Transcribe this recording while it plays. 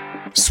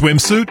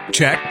Swimsuit?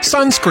 Check.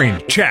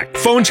 Sunscreen? Check.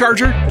 Phone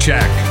charger?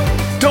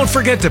 Check. Don't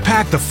forget to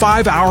pack the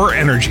 5-Hour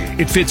Energy.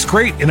 It fits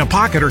great in a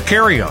pocket or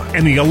carry-on,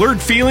 and the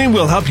alert feeling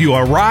will help you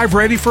arrive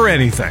ready for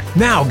anything.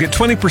 Now get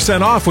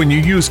 20% off when you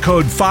use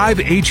code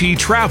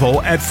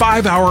 5HETRAVEL at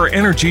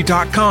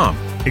 5hourenergy.com.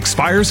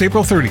 Expires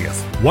April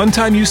 30th.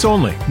 One-time use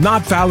only.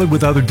 Not valid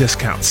with other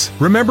discounts.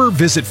 Remember,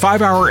 visit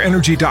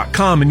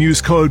 5hourenergy.com and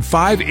use code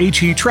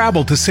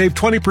 5HETRAVEL to save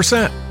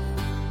 20%.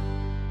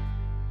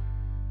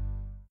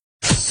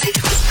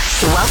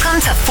 Welcome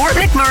to Fort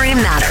McMurray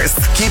Matters.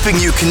 Keeping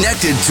you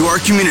connected to our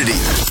community.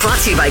 Brought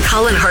to you by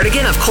Colin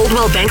Hardigan of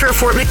Coldwell Banker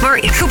Fort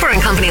McMurray, Cooper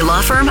 & Company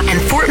Law Firm,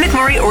 and Fort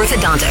McMurray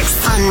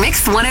Orthodontics on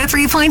Mix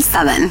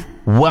 103.7.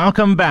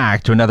 Welcome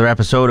back to another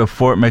episode of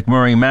Fort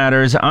McMurray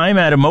Matters. I'm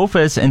Adam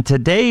Mofus, and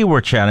today we're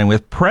chatting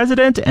with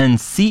President and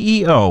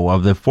CEO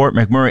of the Fort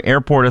McMurray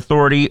Airport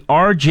Authority,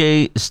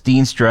 R.J.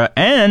 Steenstra,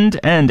 and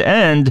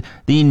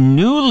the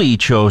newly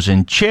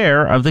chosen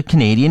chair of the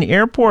Canadian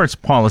Airports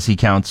Policy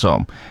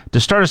Council.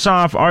 To start us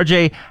off,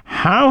 R.J.,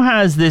 how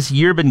has this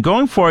year been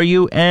going for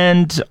you?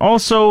 And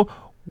also,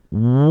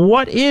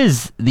 what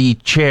is the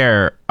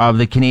chair of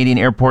the Canadian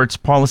Airports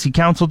Policy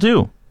Council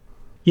do?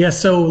 Yeah,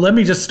 so let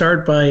me just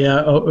start by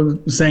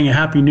saying a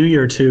Happy New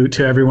Year to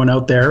everyone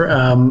out there.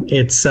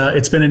 It's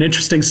been an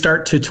interesting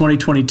start to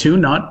 2022,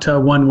 not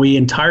one we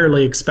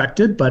entirely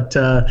expected, but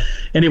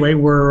anyway,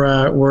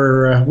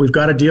 we've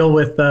got to deal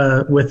with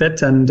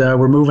it, and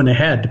we're moving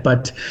ahead.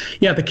 But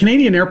yeah, the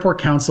Canadian Airport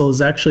Council is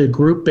actually a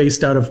group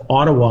based out of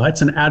Ottawa.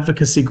 It's an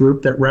advocacy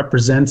group that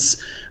represents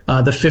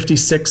the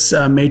 56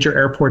 major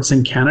airports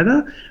in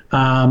Canada.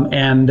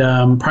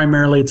 And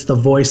primarily it's the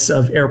voice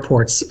of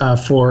airports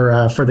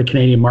for the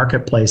Canadian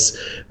marketplace.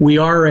 We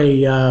are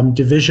a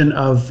division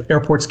of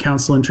Airports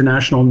Council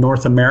International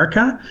North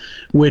America,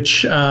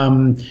 which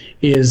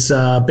is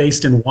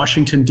based in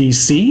Washington,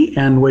 D.C.,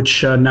 and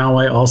which now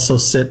I also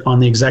sit on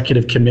the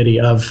executive committee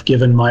of,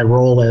 given my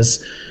role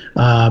as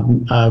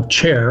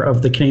chair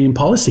of the Canadian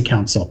Policy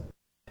Council.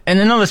 And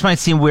I know this might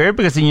seem weird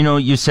because,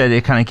 you said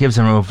it kind of gives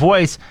them a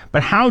voice,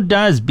 but how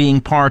does being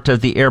part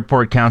of the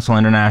Airport Council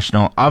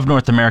International of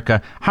North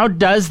America, how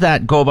does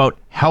that go about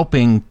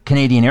helping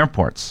Canadian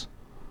airports?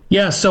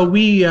 Yeah, so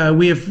we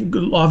have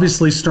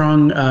obviously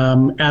strong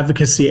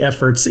advocacy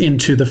efforts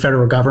into the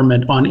federal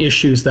government on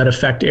issues that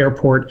affect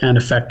airport and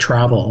affect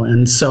travel.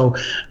 And so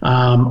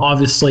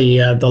obviously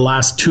the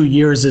last 2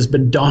 years has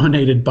been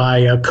dominated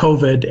by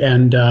COVID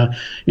and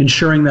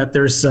ensuring that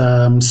there's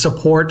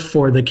support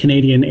for the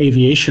Canadian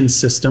aviation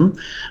system.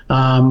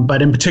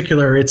 But in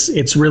particular,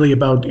 it's really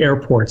about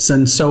airports.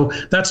 And so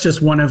that's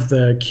just one of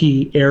the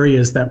key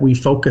areas that we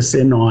focus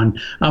in on.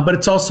 But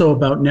it's also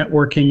about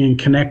networking and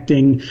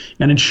connecting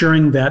and ensuring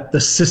that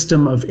the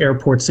system of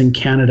airports in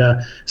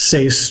Canada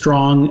stays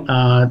strong,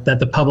 that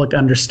the public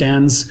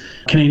understands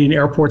Canadian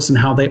airports and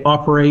how they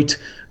operate.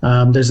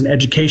 There's an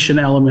education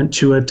element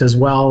to it as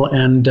well,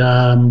 and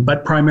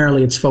but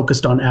primarily it's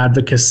focused on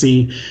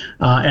advocacy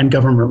and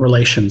government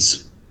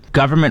relations.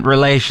 Government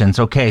relations.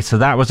 Okay, so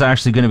that was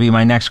actually going to be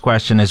my next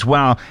question as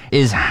well,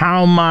 is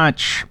how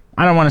much,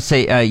 I don't want to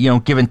say,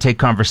 give and take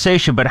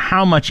conversation, but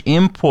how much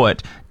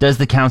input does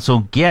the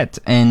council get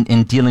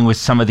in dealing with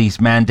some of these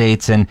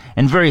mandates and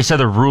various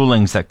other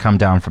rulings that come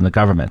down from the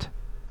government?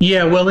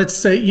 Yeah, well,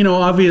 it's,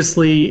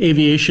 obviously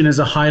aviation is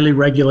a highly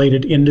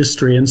regulated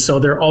industry. And so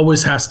there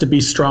always has to be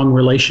strong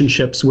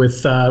relationships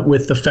with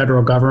the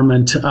federal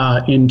government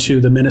into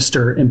the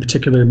minister, in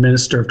particular, the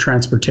Minister of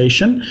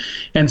Transportation.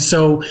 And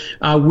so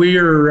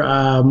we're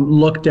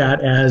looked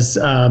at as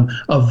a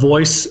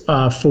voice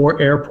for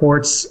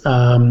airports,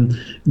 a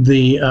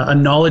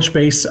knowledge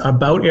base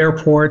about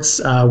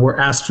airports. We're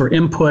asked for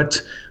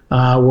input.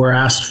 We're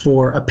asked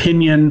for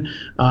opinion.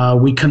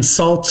 We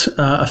consult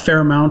a fair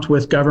amount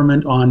with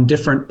government on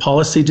different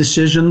policy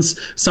decisions.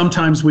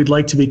 Sometimes we'd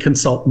like to be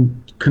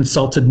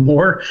consulted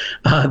more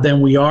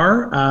than we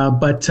are,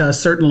 but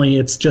certainly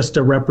it's just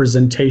a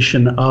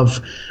representation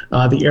of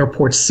the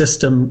airport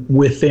system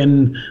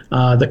within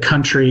the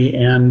country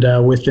and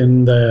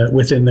within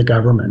the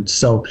government.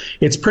 So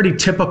it's pretty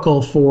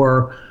typical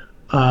for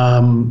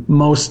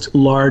most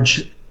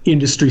large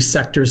industry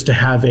sectors to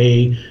have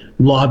a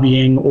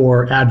lobbying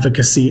or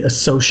advocacy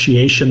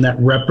association that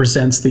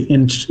represents the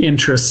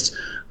interests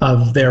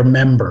of their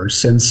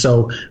members. And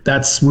so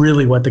that's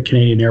really what the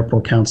Canadian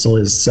Airport Council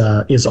is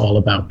all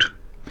about.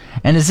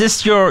 And is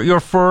this your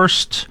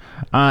first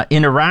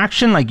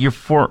interaction, like your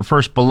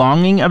first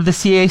belonging of the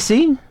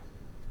CAC?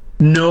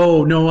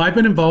 No, I've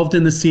been involved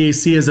in the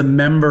CAC as a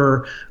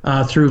member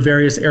through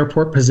various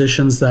airport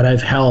positions that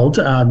I've held,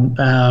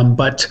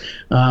 but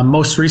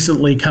most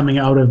recently coming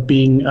out of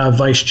being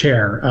vice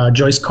chair.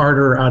 Joyce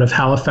Carter out of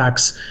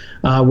Halifax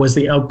was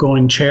the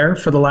outgoing chair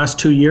for the last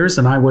 2 years,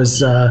 and I was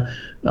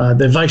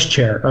the vice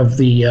chair of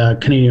the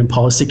Canadian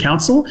Policy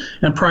Council.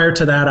 And prior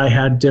to that, I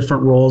had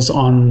different roles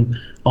on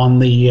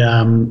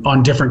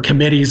different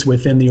committees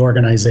within the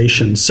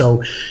organization.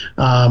 So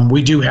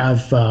we do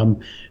have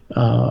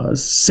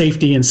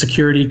safety and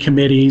security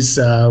committees.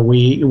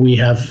 We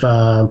have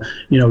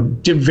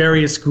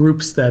various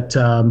groups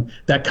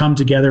that come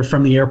together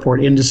from the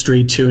airport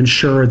industry to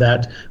ensure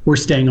that we're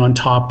staying on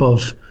top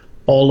of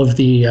all of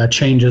the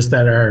changes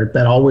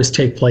that always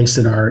take place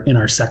in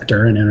our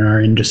sector and in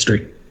our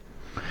industry.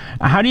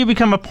 How do you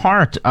become a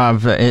part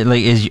of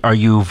are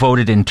you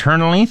voted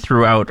internally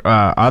throughout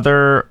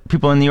other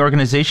people in the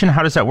organization?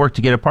 How does that work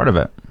to get a part of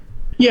it?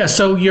 Yeah,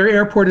 so your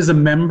airport is a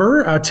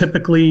member,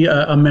 typically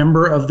a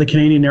member of the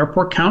Canadian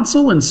Airport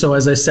Council. And so,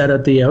 as I said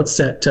at the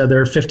outset,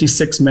 there are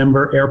 56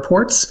 member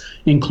airports,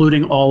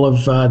 including all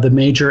of the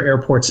major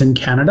airports in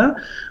Canada.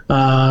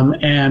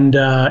 And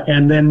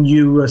then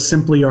you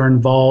simply are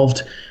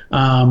involved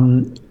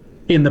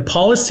in the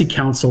policy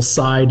council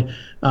side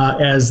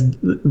as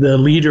the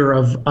leader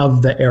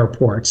of the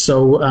airport.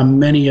 So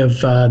many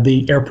of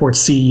the airport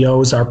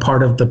CEOs are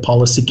part of the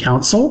policy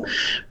council,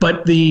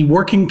 but the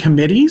working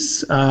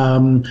committees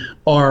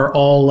are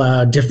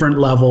all different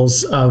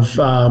levels of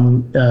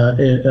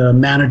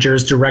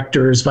managers,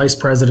 directors, vice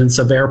presidents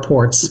of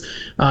airports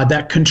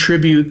that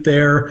contribute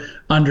their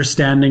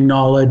understanding,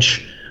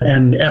 knowledge,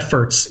 and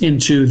efforts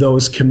into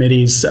those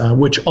committees,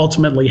 which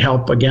ultimately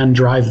help, again,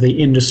 drive the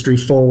industry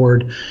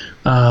forward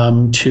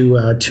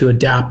to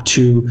adapt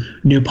to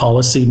new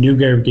policy, new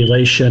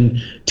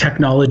regulation,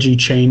 technology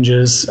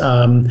changes,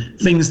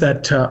 things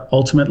that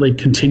ultimately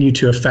continue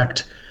to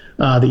affect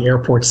the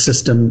airport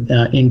system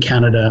in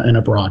Canada and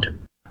abroad.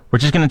 We're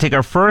just going to take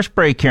our first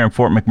break here in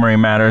Fort McMurray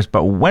Matters,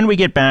 but when we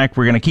get back,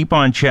 we're going to keep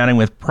on chatting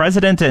with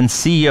President and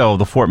CEO of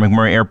the Fort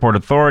McMurray Airport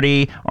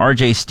Authority,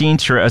 RJ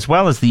Steenstra, as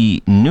well as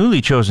the newly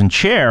chosen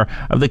chair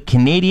of the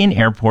Canadian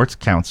Airports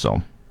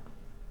Council.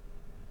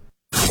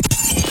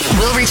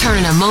 We'll return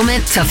in a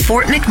moment to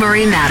Fort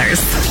McMurray Matters.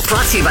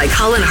 Brought to you by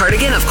Colin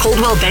Hartigan of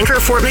Coldwell Banker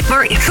Fort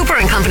McMurray, Cooper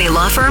 & Company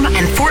Law Firm,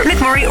 and Fort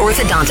McMurray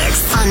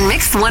Orthodontics on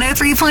Mix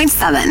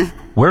 103.7.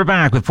 We're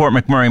back with Fort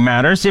McMurray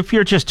Matters. If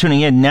you're just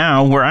tuning in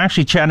now, we're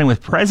actually chatting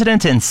with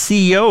President and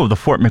CEO of the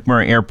Fort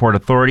McMurray Airport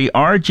Authority,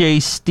 RJ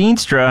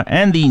Steenstra,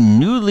 and the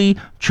newly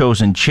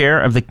chosen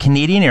chair of the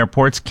Canadian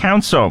Airports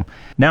Council.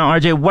 Now,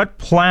 RJ, what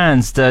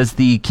plans does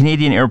the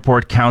Canadian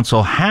Airport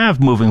Council have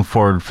moving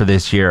forward for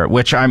this year?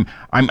 Which I'm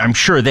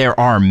sure there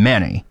are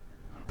many.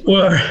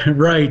 Well,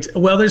 right.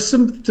 Well, there's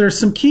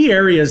some key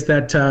areas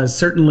that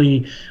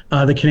certainly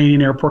the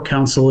Canadian Airport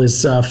Council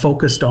is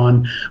focused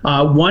on.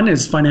 One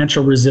is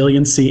financial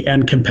resiliency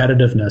and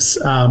competitiveness.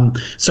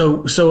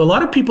 So a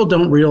lot of people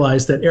don't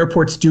realize that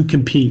airports do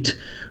compete,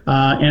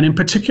 and in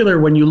particular,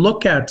 when you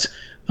look at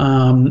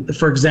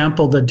for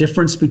example, the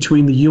difference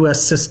between the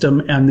U.S.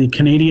 system and the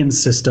Canadian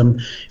system,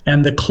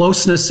 and the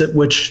closeness at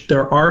which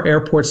there are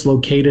airports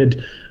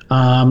located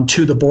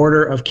to the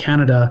border of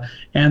Canada,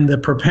 and the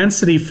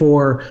propensity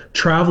for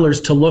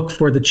travelers to look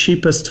for the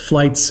cheapest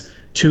flights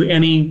to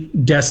any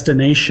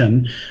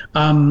destination.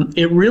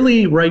 It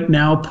really right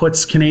now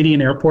puts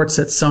Canadian airports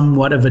at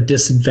somewhat of a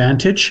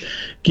disadvantage,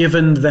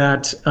 given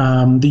that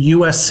the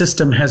U.S.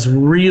 system has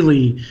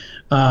really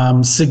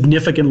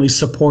significantly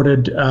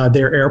supported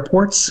their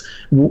airports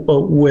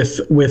with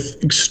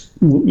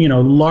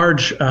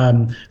large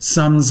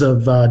sums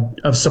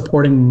of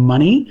supporting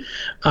money,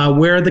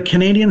 where the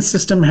Canadian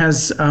system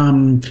has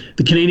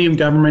the Canadian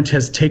government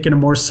has taken a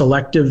more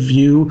selective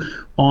view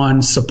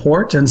on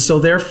support, and so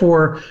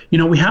therefore,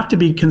 we have to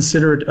be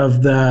considerate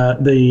of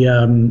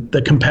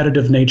the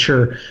competitive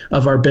nature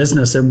of our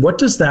business. And what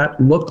does that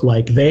look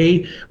like?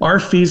 Our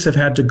fees have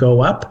had to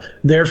go up.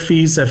 Their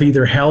fees have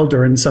either held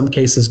or in some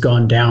cases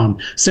gone down,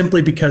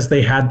 simply because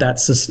they had that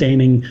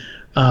sustaining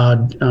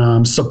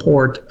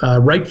support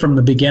right from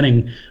the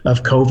beginning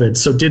of COVID,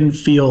 so didn't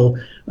feel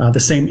the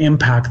same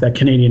impact that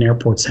Canadian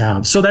airports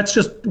have. So that's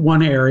just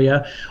one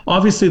area.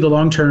 Obviously, the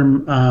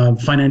long-term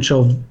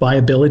financial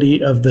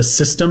viability of the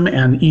system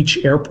and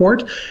each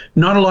airport.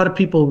 Not a lot of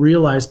people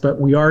realize,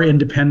 but we are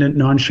independent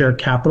non-share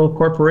capital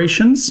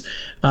corporations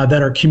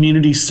that are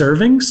community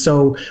serving.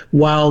 So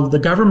while the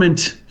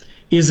government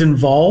is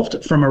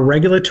involved from a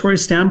regulatory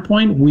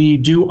standpoint, we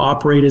do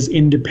operate as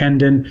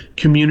independent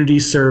community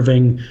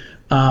serving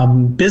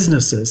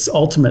businesses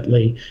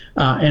ultimately,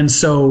 and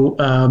so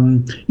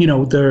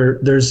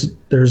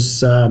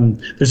there's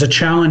a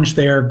challenge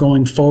there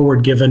going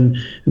forward, given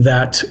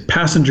that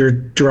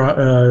passenger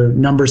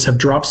numbers have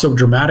dropped so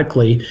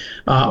dramatically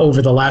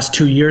over the last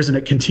 2 years, and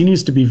it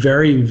continues to be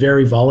very,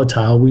 very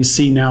volatile. We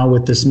see now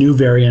with this new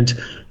variant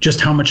just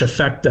how much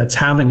effect that's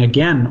having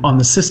again on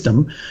the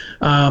system,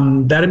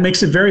 that it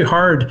makes it very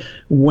hard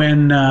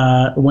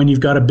when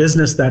you've got a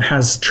business that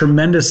has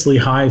tremendously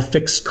high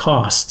fixed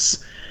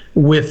costs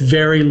with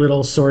very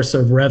little source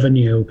of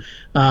revenue,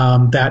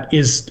 that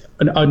is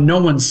no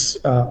one's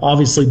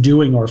obviously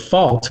doing or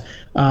fault,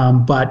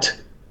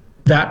 but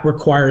that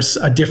requires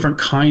a different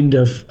kind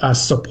of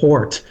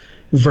support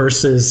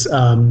versus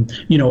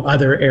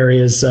other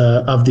areas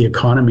of the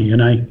economy.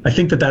 And I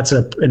think that that's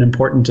an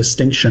important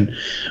distinction.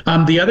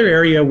 The other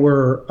area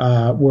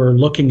we're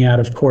looking at,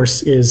 of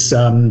course, is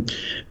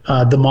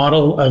the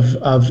model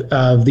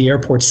of the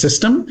airport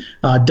system.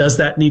 Does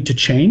that need to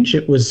change?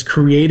 It was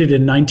created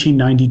in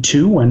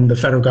 1992 when the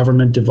federal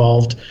government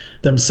devolved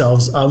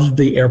themselves of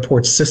the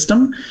airport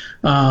system.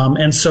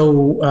 And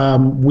so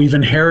we've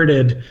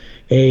inherited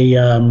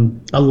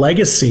a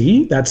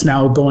legacy that's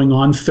now going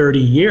on 30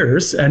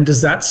 years. And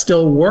does that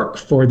still work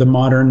for the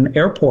modern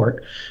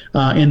airport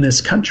in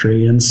this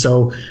country? And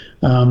so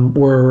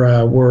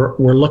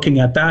we're looking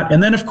at that.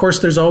 And then, of course,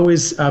 there's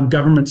always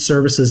government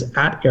services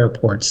at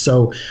airports.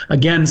 So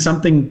again,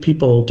 something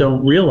people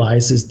don't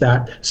realize is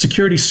that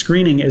security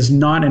screening is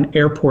not an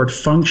airport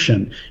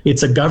function.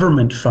 It's a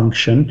government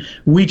function.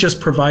 We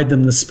just provide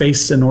them the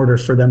space in order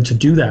for them to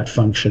do that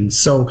function.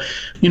 So,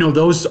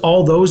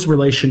 all those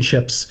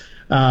relationships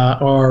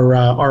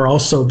are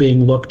also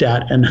being looked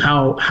at, and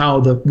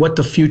what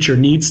the future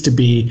needs to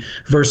be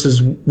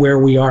versus where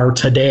we are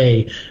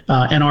today,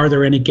 and are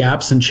there any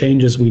gaps and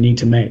changes we need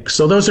to make?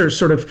 So those are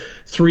sort of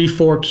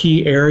 3-4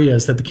 key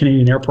areas that the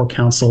Canadian Airport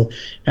Council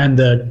and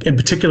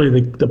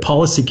particularly the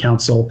Policy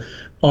Council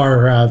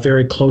are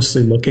very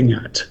closely looking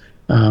at.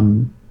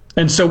 And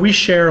so we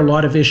share a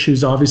lot of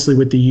issues, obviously,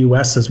 with the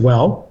U.S. as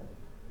well.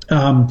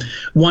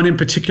 One in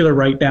particular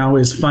right now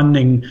is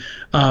funding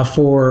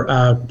for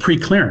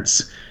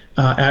pre-clearance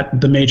at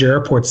the major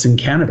airports in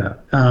Canada.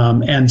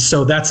 And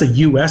so that's a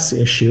U.S.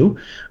 issue,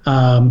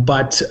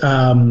 but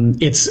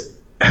it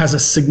has a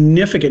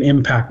significant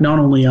impact not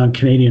only on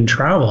Canadian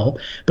travel,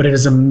 but it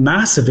has a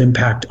massive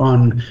impact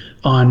on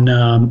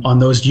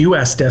those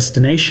U.S.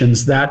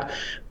 destinations that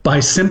by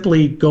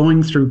simply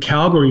going through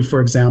Calgary, for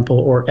example,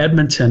 or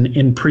Edmonton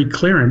in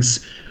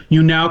pre-clearance,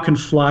 you now can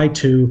fly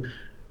to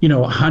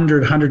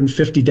 100,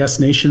 150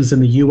 destinations in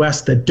the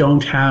U.S. that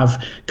don't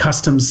have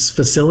customs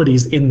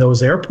facilities in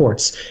those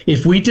airports.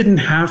 If we didn't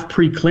have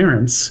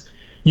pre-clearance,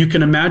 you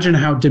can imagine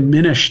how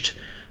diminished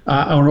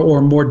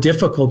or more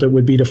difficult it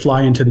would be to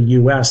fly into the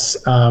U.S.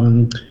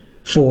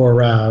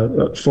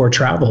 For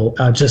travel,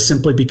 just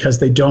simply because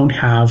they don't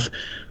have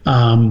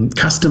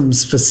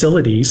customs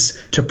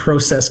facilities to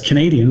process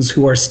Canadians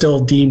who are still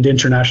deemed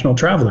international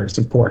travelers,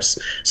 of course.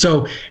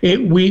 So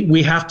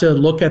we have to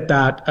look at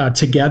that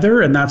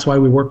together, and that's why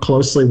we work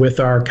closely with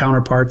our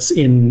counterparts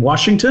in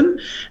Washington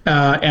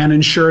and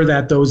ensure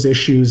that those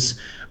issues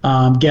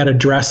get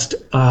addressed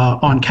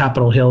on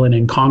Capitol Hill and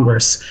in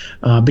Congress,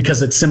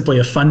 because it's simply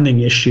a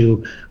funding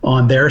issue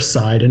on their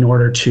side in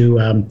order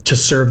to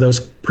serve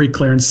those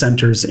pre-clearance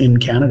centers in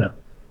Canada.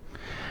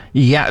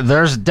 Yeah,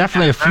 there's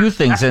definitely a few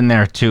things in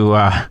there to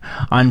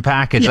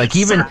unpackage. Like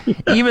even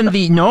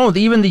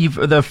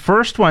the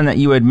first one that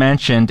you had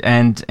mentioned,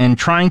 and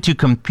trying to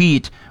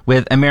compete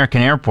with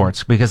American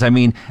airports, because I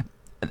mean,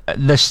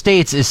 the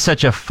States is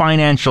such a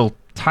financial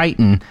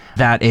titan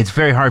that it's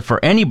very hard for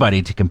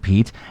anybody to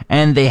compete,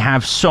 and they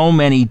have so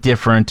many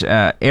different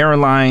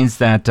airlines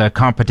that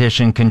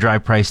competition can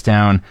drive price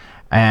down,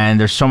 and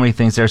there's so many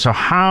things there. So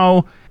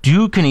how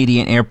do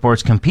Canadian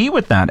airports compete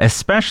with that,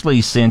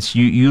 especially since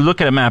you look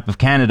at a map of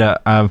Canada,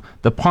 of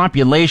the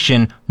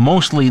population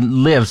mostly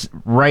lives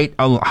right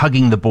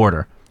hugging the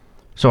border?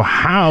 So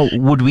how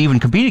would we even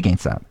compete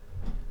against that?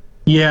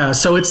 Yeah,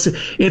 so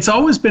it's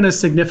always been a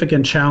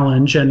significant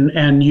challenge,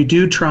 and you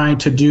do try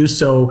to do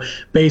so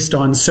based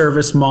on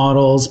service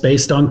models,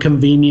 based on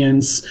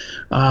convenience,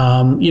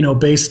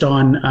 based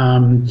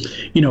on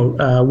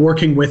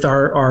working with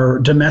our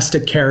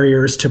domestic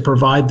carriers to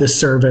provide this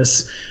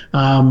service.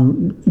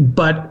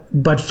 But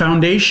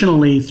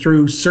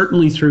foundationally,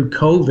 certainly through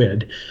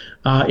COVID,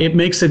 it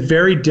makes it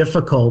very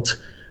difficult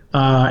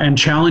and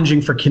challenging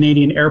for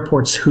Canadian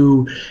airports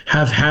who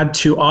have had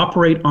to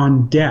operate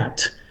on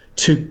debt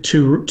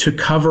to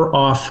cover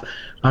off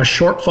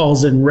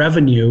shortfalls in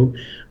revenue,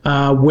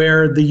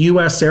 where the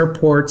U.S.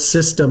 airport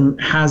system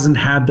hasn't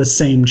had the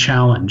same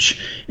challenge.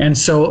 And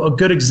so a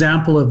good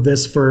example of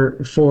this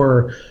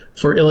for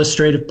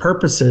illustrative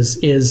purposes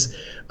is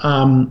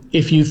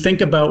if you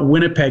think about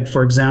Winnipeg,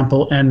 for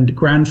example, and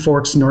Grand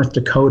Forks, North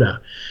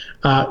Dakota.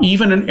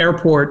 Even an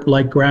airport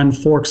like Grand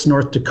Forks,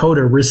 North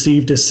Dakota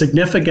received a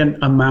significant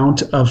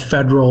amount of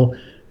federal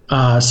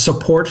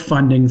support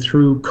funding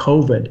through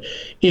COVID.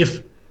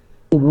 If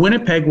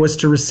Winnipeg was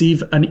to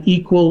receive an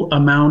equal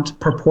amount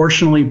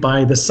proportionally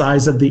by the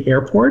size of the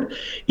airport,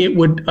 it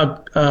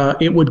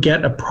would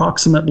get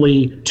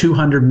approximately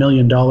 $200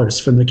 million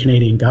from the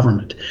Canadian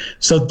government.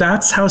 So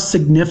that's how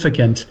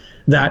significant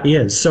that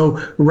is.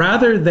 So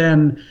rather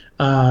than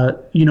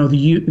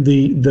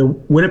the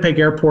Winnipeg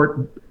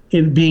airport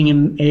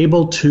being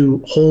able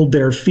to hold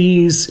their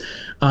fees,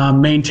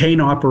 maintain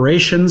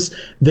operations,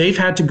 they've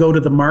had to go to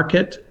the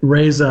market,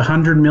 raise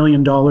 $100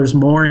 million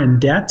more in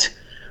debt,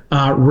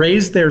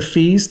 raise their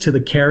fees to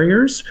the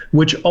carriers,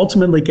 which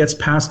ultimately gets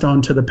passed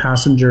on to the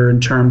passenger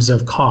in terms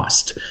of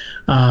cost.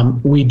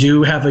 We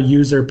do have a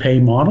user pay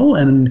model,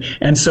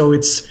 and so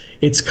it's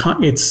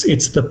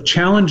the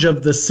challenge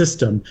of the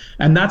system,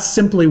 and that's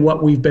simply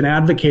what we've been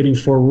advocating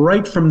for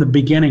right from the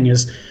beginning,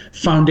 is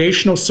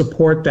foundational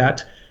support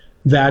that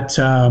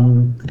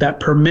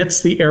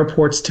permits the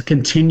airports to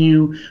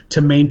continue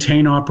to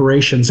maintain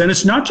operations. And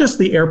it's not just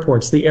the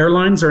airports; the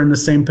airlines are in the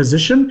same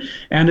position,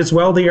 and as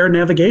well the air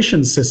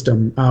navigation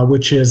system,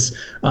 which is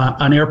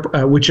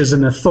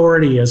an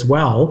authority as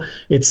well.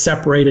 It's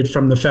separated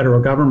from the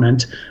federal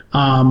government,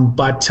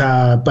 but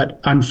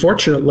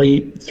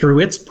unfortunately, through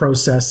its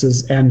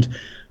processes and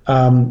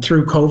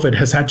through COVID,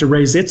 has had to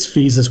raise its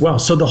fees as well.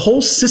 So the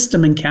whole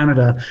system in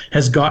Canada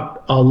has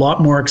got a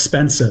lot more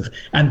expensive,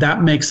 and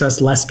that makes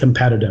us less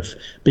competitive,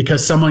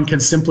 because someone can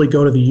simply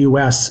go to the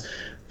U.S.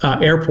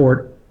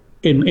 Airport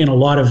in a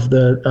lot of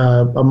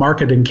the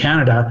market in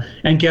Canada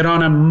and get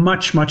on a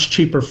much, much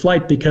cheaper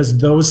flight, because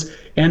those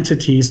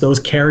entities, those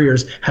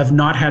carriers, have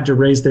not had to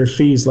raise their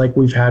fees like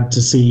we've had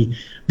to see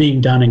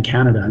being done in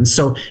Canada. And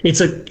so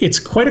it's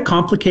quite a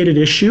complicated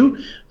issue,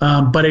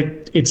 but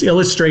it's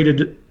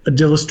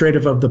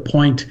illustrative of the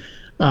point,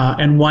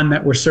 and one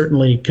that we're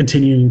certainly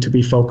continuing to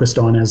be focused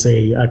on as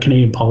a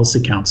Canadian Policy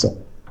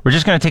Council. We're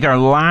just going to take our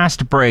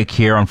last break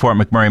here on Fort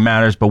McMurray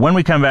Matters, but when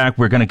we come back,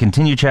 we're going to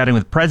continue chatting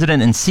with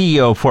President and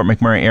CEO of Fort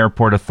McMurray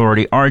Airport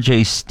Authority,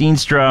 RJ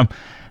Steenstra.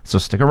 So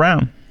stick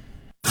around.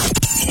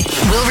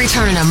 We'll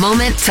return in a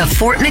moment to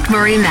Fort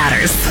McMurray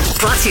Matters.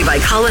 Brought to you by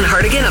Colin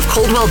Hartigan of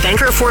Coldwell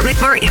Banker Fort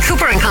McMurray,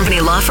 Cooper & Company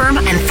Law Firm,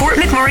 and Fort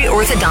McMurray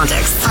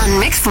Orthodontics on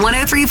Mix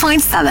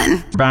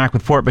 103.7. Back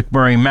with Fort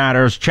McMurray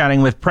Matters,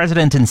 chatting with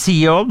President and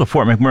CEO of the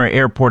Fort McMurray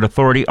Airport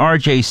Authority,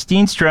 RJ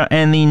Steenstra,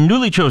 and the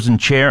newly chosen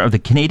chair of the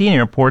Canadian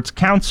Airports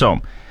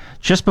Council.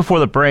 Just before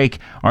the break,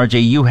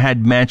 RJ, you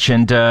had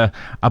mentioned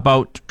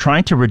about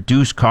trying to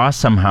reduce costs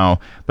somehow,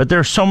 but there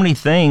are so many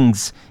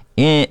things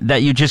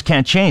that you just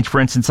can't change.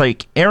 For instance,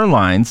 like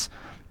airlines,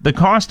 the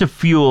cost of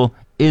fuel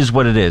is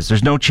what it is.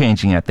 There's no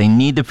changing it. They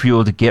need the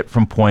fuel to get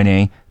from point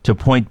A to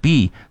point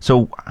B.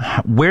 So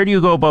where do you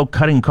go about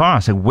cutting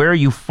costs? Like, where are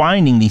you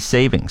finding these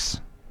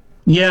savings?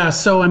 Yeah,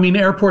 so I mean,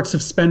 airports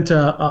have spent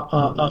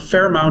a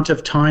fair amount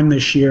of time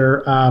this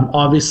year,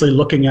 obviously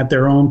looking at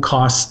their own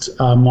cost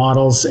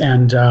models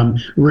and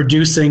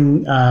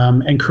reducing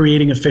and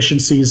creating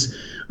efficiencies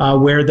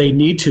where they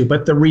need to.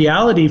 But the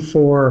reality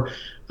for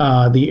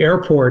the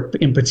airport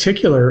in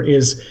particular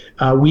is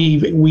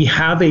we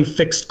have a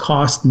fixed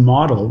cost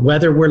model.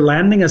 Whether we're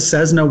landing a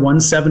Cessna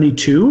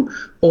 172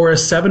 or a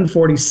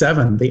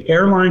 747, the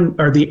airline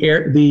or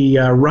the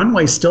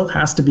runway still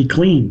has to be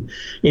clean.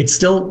 It's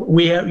still,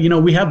 we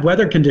have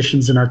weather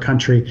conditions in our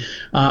country.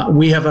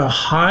 We have a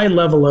high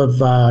level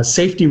of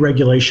safety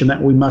regulation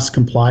that we must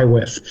comply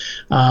with.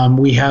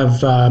 We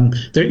have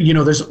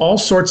there's all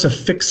sorts of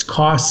fixed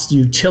costs,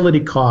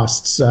 utility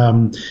costs,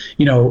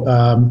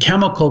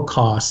 chemical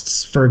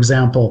costs, for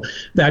example,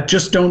 that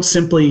just don't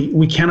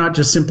we cannot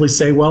just simply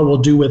say, well, we'll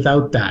do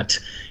without that.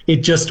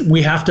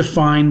 We have to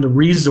find the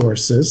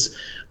resources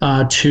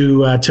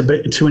to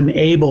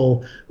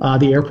enable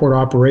the airport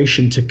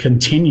operation to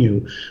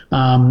continue.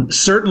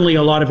 Certainly,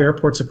 a lot of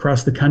airports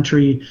across the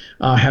country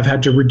have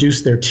had to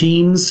reduce their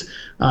teams.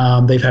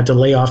 They've had to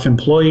lay off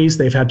employees.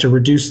 They've had to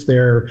reduce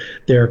their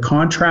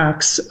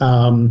contracts.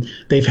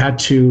 They've had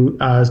to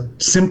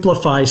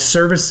simplify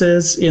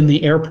services in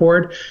the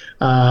airport.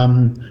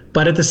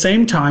 But at the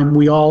same time,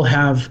 we all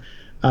have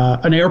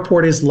an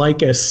airport is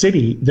like a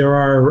city. There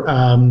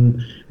are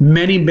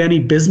many, many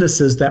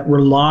businesses that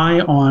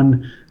rely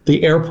on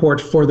the airport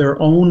for their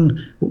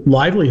own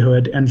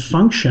livelihood and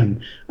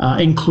function,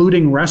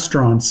 including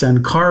restaurants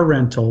and car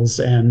rentals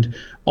and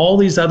all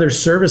these other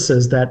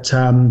services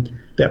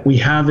that we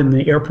have in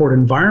the airport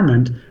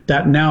environment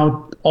that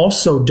now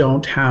also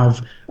don't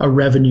have a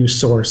revenue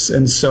source.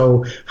 And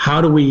so how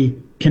do we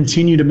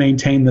continue to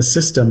maintain the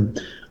system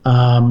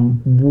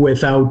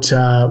without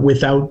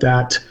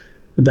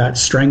that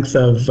strength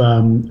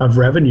of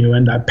revenue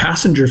and that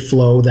passenger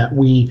flow that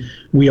we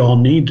all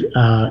need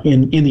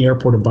in the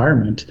airport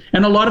environment?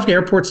 And a lot of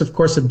airports, of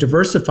course, have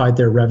diversified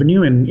their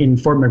revenue. In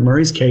Fort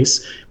McMurray's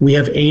case, we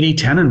have 80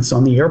 tenants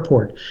on the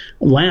airport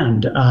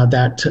land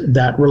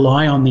that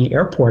rely on the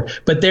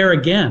airport. But there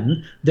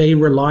again, they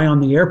rely on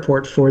the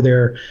airport for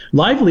their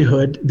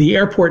livelihood. The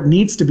airport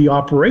needs to be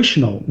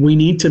operational. We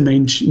need to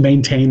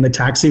maintain the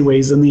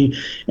taxiways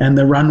and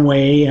the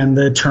runway and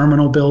the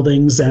terminal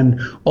buildings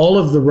and all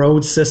of the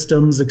road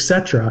systems,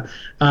 etc.,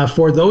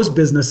 for those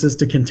businesses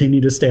to continue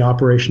to stay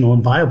operational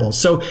and viable.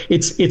 So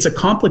it's a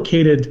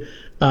complicated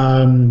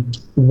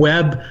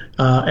web,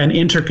 an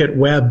intricate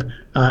web,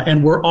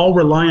 and we're all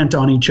reliant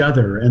on each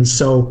other. And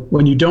so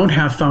when you don't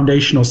have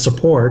foundational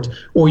support,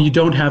 or you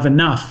don't have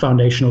enough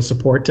foundational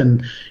support,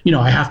 and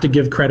I have to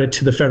give credit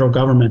to the federal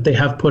government, they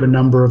have put a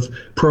number of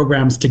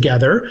programs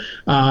together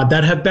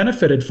that have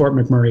benefited Fort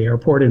McMurray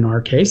Airport in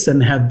our case,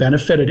 and have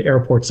benefited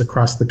airports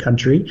across the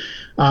country.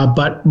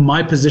 But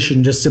my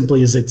position just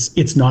simply is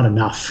it's not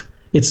enough.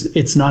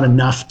 it's not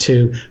enough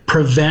to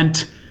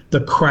prevent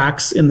the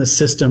cracks in the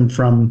system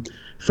from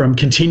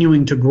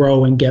continuing to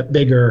grow and get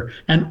bigger,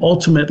 and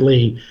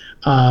ultimately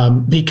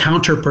be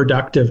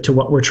counterproductive to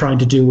what we're trying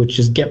to do, which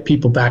is get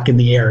people back in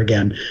the air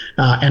again,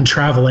 and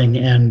traveling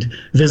and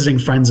visiting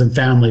friends and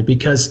family.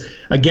 Because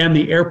again,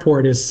 the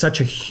airport is such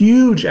a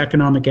huge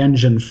economic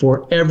engine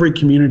for every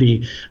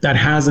community that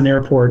has an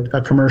airport,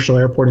 a commercial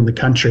airport in the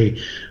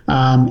country,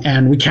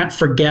 and we can't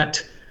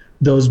forget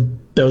those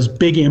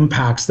big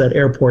impacts that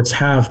airports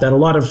have that a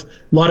lot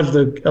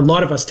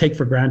of us take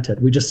for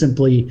granted. We just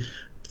simply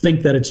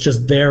think that it's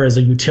just there as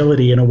a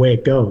utility and away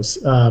it goes.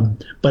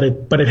 But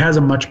it has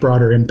a much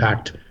broader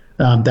impact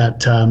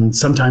that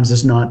sometimes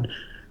is not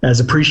as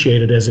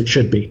appreciated as it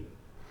should be.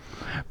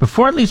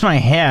 Before it leaves my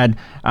head,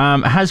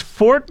 has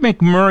Fort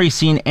McMurray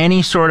seen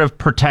any sort of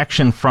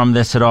protection from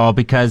this at all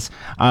because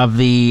of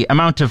the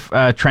amount of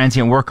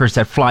transient workers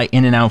that fly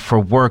in and out for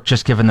work,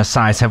 just given the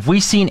size? Have we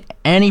seen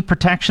any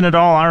protection at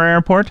all, our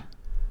airport?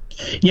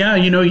 Yeah,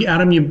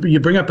 Adam, you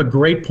bring up a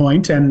great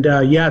point, and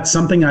it's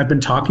something I've been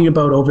talking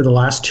about over the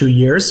last 2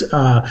 years.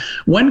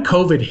 When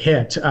COVID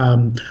hit,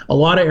 a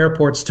lot of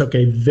airports took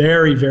a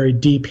very, very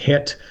deep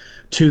hit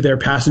to their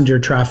passenger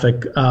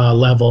traffic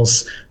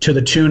levels, to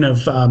the tune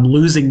of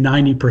losing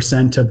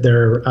 90%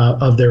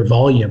 of their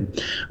volume.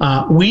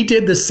 We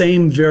did the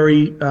same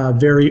very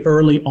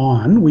early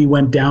on. We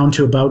went down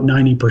to about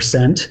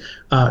 90%.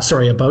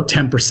 About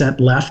 10%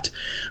 left.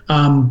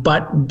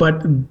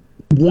 But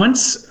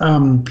once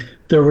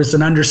there was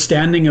an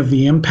understanding of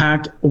the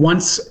impact,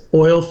 once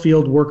oil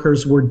field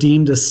workers were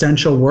deemed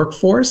essential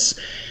workforce,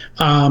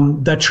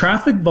 the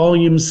traffic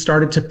volumes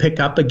started to pick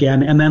up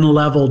again and then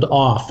leveled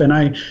off. And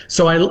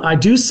I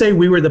do say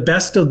we were the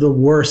best of the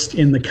worst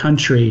in the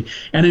country.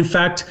 And in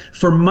fact,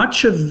 for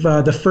much of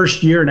the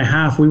first year and a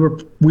half, we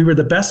were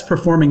the best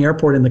performing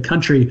airport in the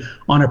country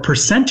on a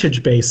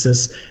percentage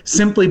basis,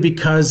 simply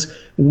because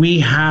we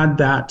had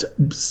that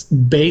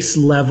base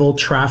level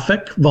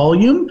traffic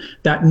volume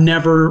that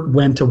never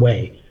went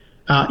away.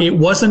 It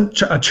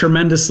wasn't a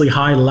tremendously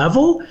high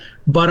level,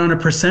 but on a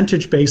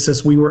percentage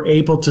basis, we were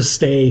able to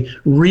stay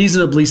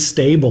reasonably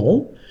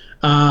stable,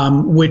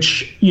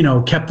 which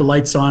kept the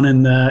lights on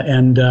and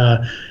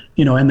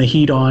the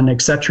heat on,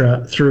 et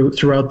cetera,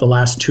 throughout the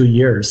last 2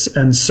 years.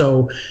 And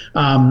so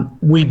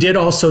we did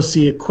also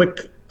see a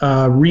quick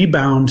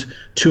rebound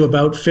to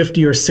about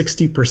 50 or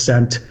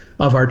 60%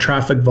 of our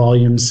traffic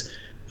volumes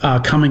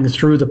coming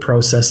through the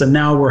process, and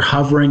now we're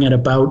hovering at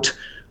about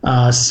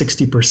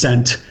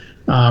 60%.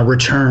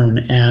 Return,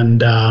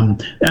 and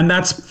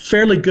that's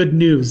fairly good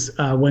news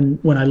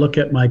when I look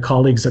at my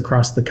colleagues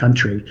across the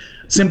country,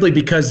 simply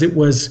because it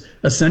was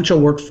essential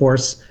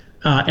workforce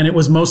and it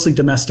was mostly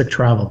domestic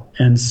travel,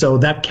 and so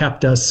that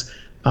kept us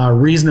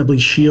reasonably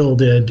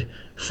shielded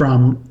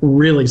from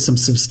really some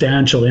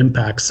substantial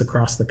impacts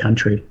across the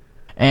country.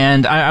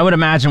 And I would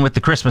imagine with the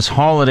Christmas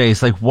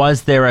holidays,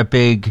 was there a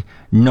big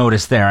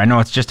notice there? I know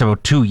it's just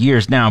about 2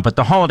 years now, but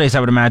the holidays, I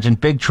would imagine,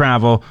 big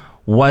travel.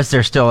 Was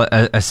there still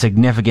a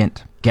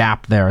significant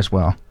gap there as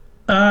well?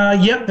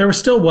 There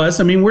still was.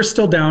 I mean, we're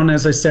still down,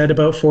 as I said,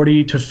 about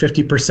 40 to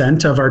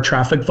 50% of our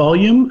traffic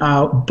volume.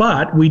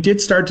 But we did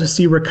start to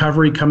see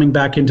recovery coming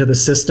back into the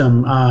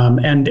system,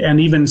 and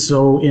even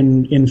so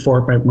in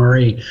Fort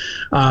McMurray,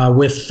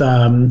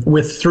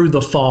 with through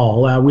the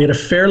fall, we had a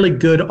fairly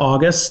good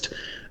August,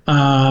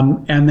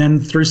 and then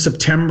through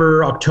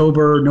September,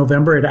 October,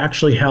 November, it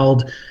actually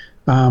held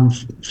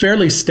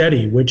fairly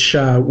steady, which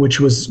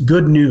was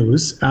good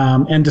news.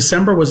 And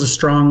December was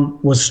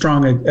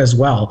strong as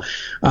well.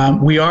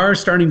 We are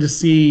starting to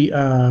see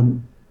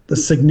the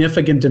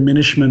significant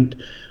diminishment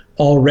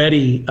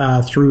already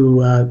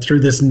through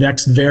this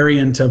next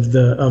variant of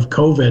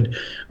COVID,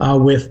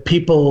 with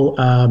people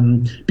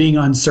being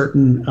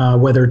uncertain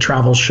whether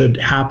travel should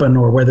happen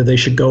or whether they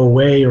should go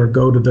away or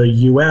go to the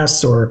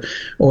U.S. or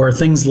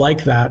things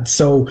like that.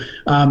 So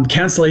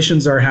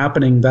cancellations are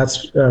happening,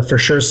 that's for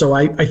sure. So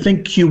I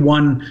think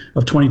Q1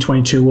 of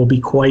 2022 will be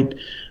quite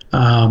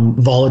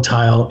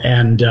volatile,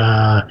 and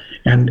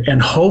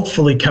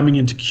hopefully coming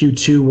into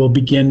Q2 we'll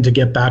begin to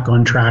get back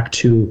on track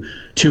to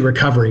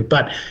recovery.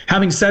 But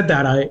having said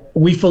that,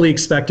 we fully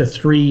expect a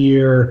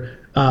 3-year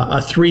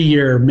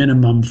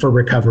minimum for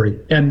recovery,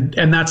 and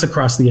that's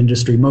across the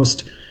industry.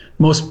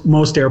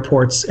 Most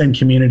airports and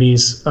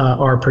communities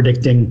are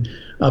predicting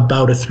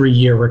about a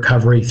 3-year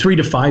recovery, 3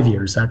 to 5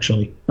 years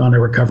actually, on a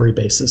recovery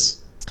basis.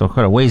 Still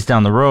quite a ways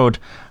down the road.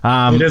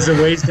 It is a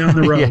ways down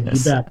the road,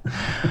 yes. You bet.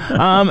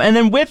 And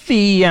then with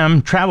the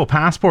travel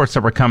passports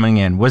that were coming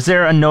in, was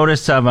there a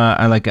notice of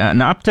an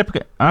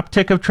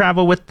uptick of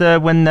travel with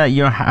when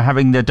you're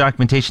having the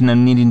documentation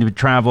and needing to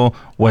travel?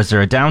 Was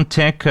there a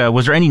downtick?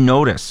 Was there any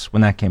notice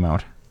when that came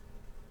out?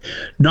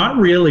 Not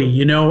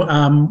really,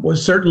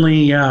 was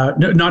certainly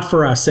not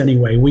for us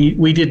anyway.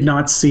 We did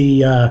not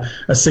see a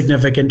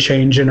significant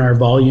change in our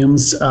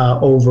volumes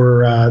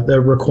over the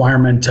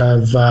requirement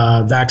of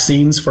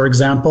vaccines, for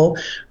example,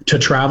 to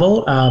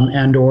travel,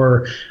 and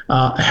or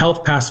a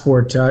health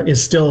passport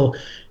is still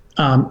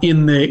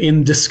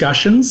in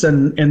discussions,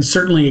 and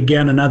certainly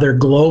again another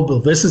global.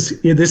 This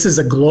is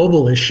a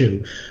global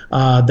issue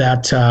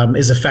that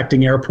is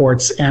affecting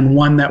airports, and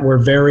one that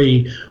we're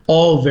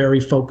all very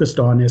focused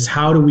on is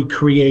how do we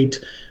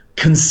create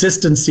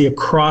consistency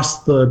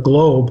across the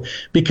globe,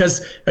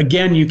 because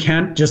again, you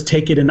can't just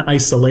take it in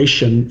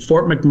isolation.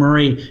 Fort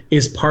McMurray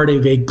is part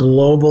of a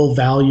global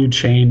value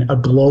chain, a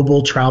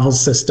global travel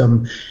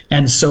system,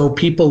 and so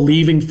people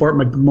leaving Fort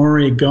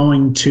McMurray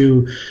going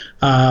to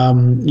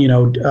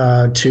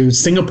to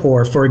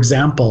Singapore, for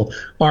example,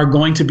 are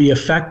going to be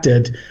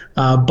affected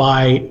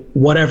by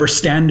whatever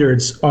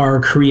standards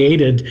are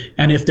created.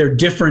 And if they're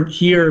different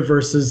here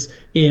versus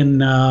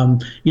in, a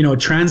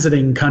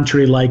transiting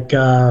country like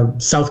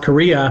South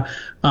Korea,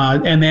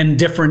 and then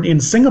different in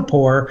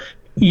Singapore,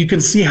 you can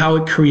see how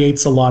it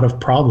creates a lot of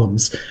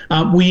problems.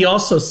 We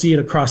also see it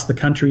across the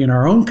country in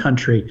our own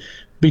country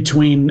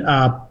between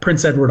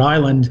Prince Edward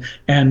Island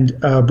and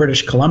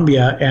British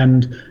Columbia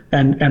and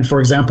for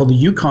example, the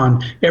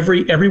Yukon.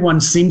 Everyone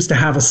seems to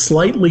have a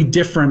slightly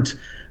different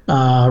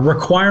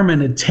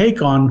requirement and take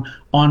on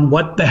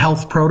what the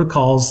health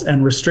protocols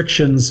and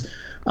restrictions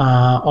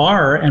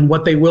are and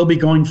what they will be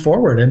going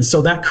forward. And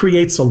so that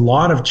creates a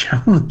lot of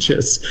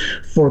challenges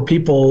for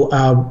people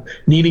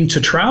needing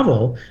to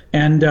travel.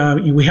 And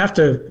we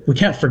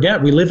can't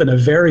forget, we live in a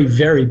very,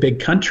 very big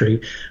country,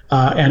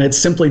 and it's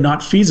simply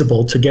not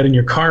feasible to get in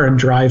your car and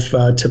drive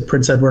to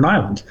Prince Edward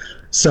Island.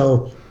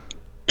 So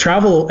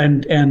travel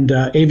and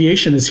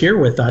aviation is here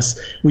with us.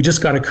 We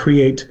just got to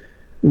create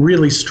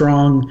really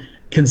strong,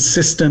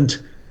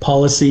 consistent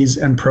policies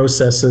and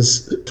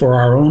processes for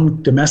our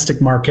own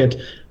domestic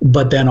market,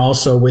 but then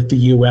also with the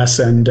U.S.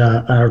 and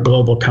our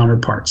global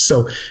counterparts.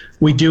 So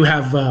we do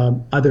have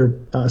other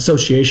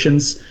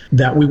associations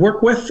that we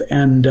work with,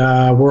 and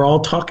we're all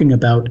talking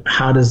about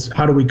how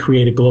do we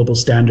create a global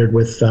standard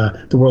with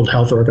the World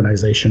Health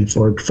Organization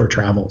for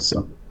travel.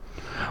 So.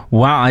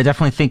 Wow, I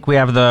definitely think we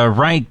have the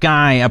right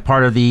guy, a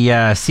part of the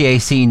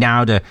CAC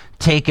now, to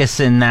take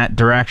us in that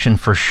direction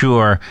for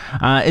sure.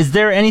 Is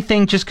there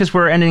anything, just because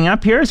we're ending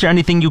up here, is there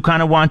anything you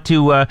kind of want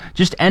to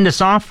just end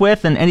us off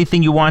with, and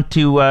anything you want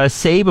to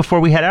say before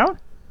we head out?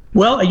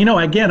 Well,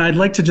 again, I'd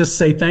like to just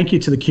say thank you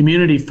to the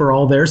community for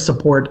all their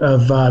support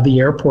of the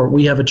airport.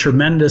 We have a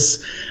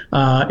tremendous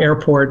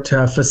airport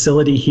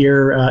facility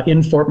here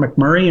in Fort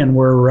McMurray, and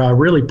we're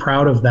really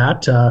proud of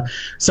that.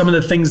 Some of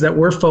the things that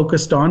we're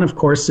focused on, of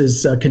course,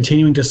 is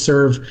continuing to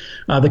serve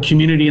the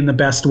community in the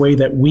best way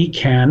that we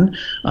can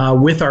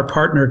with our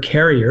partner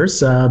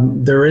carriers.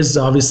 There is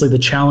obviously the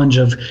challenge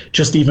of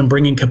just even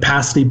bringing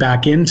capacity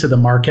back into the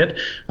market,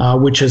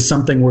 which is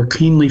something we're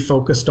keenly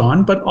focused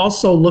on, but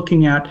also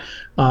looking at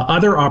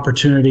other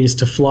opportunities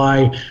to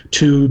fly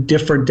to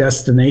different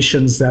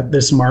destinations that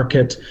this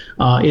market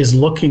is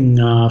looking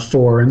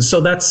for, and so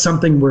that's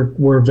something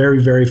we're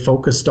very, very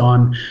focused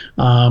on,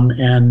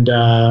 and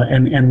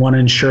want to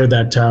ensure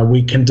that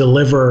we can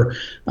deliver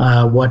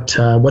what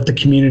the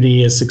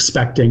community is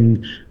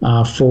expecting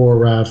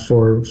for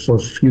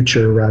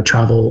future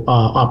travel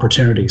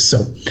opportunities.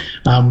 So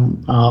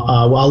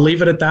I'll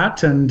leave it at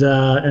that,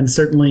 and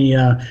certainly.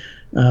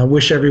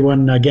 Wish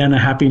everyone, again, a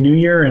Happy New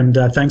Year, and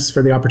thanks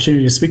for the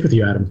opportunity to speak with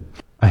you, Adam.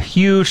 A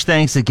huge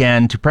thanks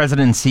again to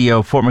President and CEO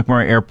of Fort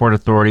McMurray Airport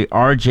Authority,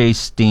 R.J.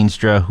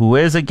 Steenstra, who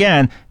is,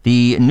 again,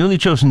 the newly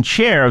chosen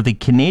chair of the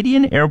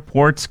Canadian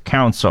Airports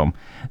Council.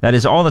 That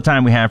is all the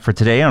time we have for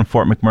today on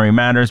Fort McMurray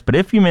Matters, but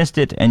if you missed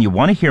it and you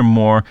want to hear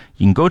more,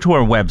 you can go to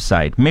our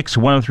website,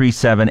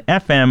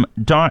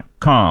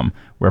 mix1037fm.com,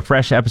 where a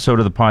fresh episode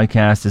of the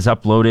podcast is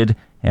uploaded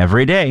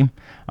every day.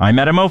 I'm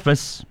Adam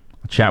Ophis.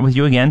 I'll chat with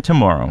you again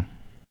tomorrow.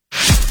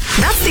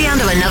 That's the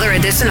end of another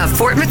edition of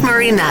Fort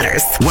McMurray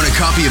Matters. Want a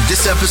copy of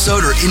this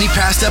episode or any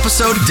past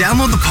episode?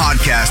 Download the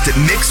podcast at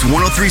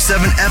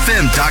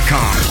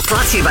mix1037fm.com.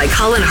 Brought to you by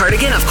Colin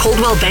Hartigan of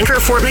Coldwell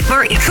Banker Fort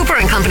McMurray, Cooper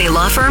 & Company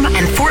Law Firm,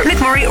 and Fort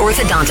McMurray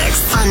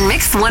Orthodontics on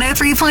Mix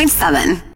 103.7.